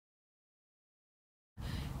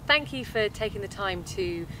Thank you for taking the time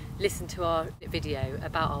to listen to our video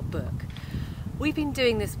about our book. We've been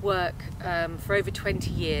doing this work for over 20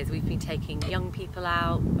 years. We've been taking young people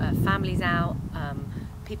out, families out,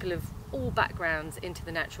 people of all backgrounds into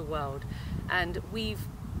the natural world, and we've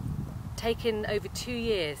taken over 2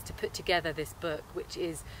 years to put together this book, which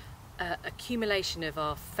is an accumulation of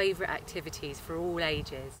our favourite activities for all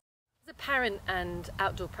ages. As a parent and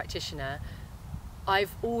outdoor practitioner,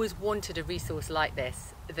 I've always wanted a resource like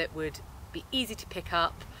this that would be easy to pick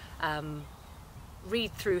up,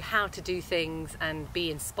 read through how to do things and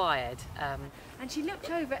be inspired. And she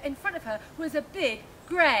looked over, in front of her was a big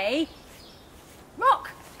grey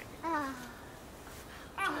rock.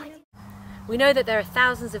 We know that there are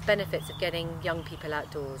thousands of benefits of getting young people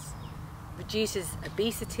outdoors. Reduces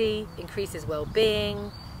obesity, increases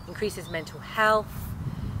well-being, increases mental health,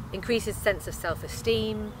 increases sense of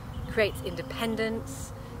self-esteem, creates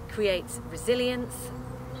independence, creates resilience,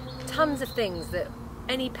 tons of things that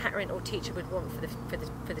any parent or teacher would want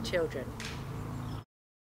for the children.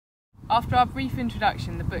 After our brief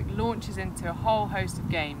introduction, the book launches into a whole host of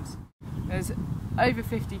games. There's over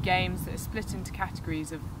 50 games that are split into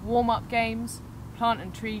categories of warm-up games, plant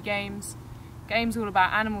and tree games, games all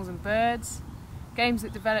about animals and birds, games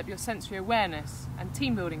that develop your sensory awareness, and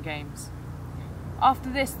team building games.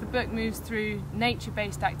 After this, the book moves through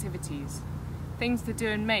nature-based activities, things to do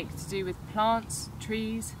and make to do with plants,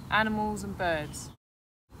 trees, animals and birds.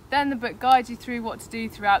 Then the book guides you through what to do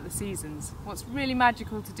throughout the seasons, what's really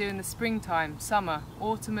magical to do in the springtime, summer,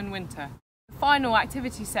 autumn and winter. The final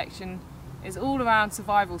activity section is all around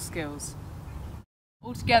survival skills.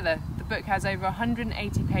 Altogether, the book has over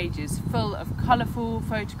 180 pages full of colourful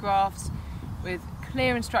photographs with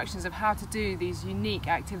clear instructions of how to do these unique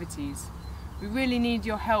activities. We really need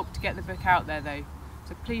your help to get the book out there though,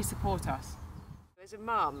 so please support us. As a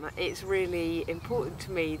mum, it's really important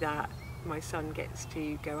to me that my son gets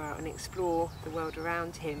to go out and explore the world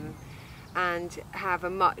around him and have a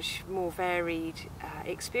much more varied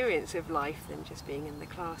experience of life than just being in the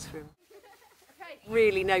classroom.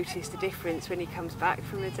 Really notice the difference when he comes back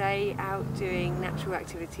from a day out doing natural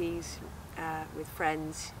activities with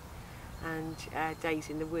friends and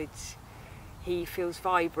days in the woods. He feels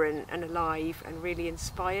vibrant and alive and really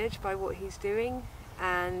inspired by what he's doing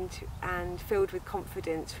and filled with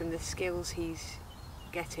confidence from the skills he's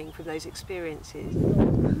getting from those experiences.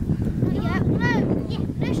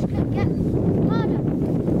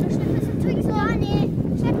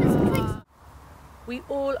 We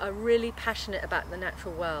all are really passionate about the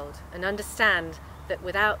natural world and understand that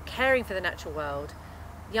without caring for the natural world,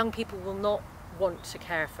 young people will not want to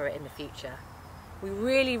care for it in the future. We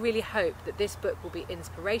really hope that this book will be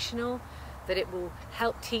inspirational, that it will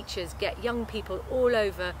help teachers get young people all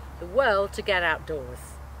over the world to get outdoors.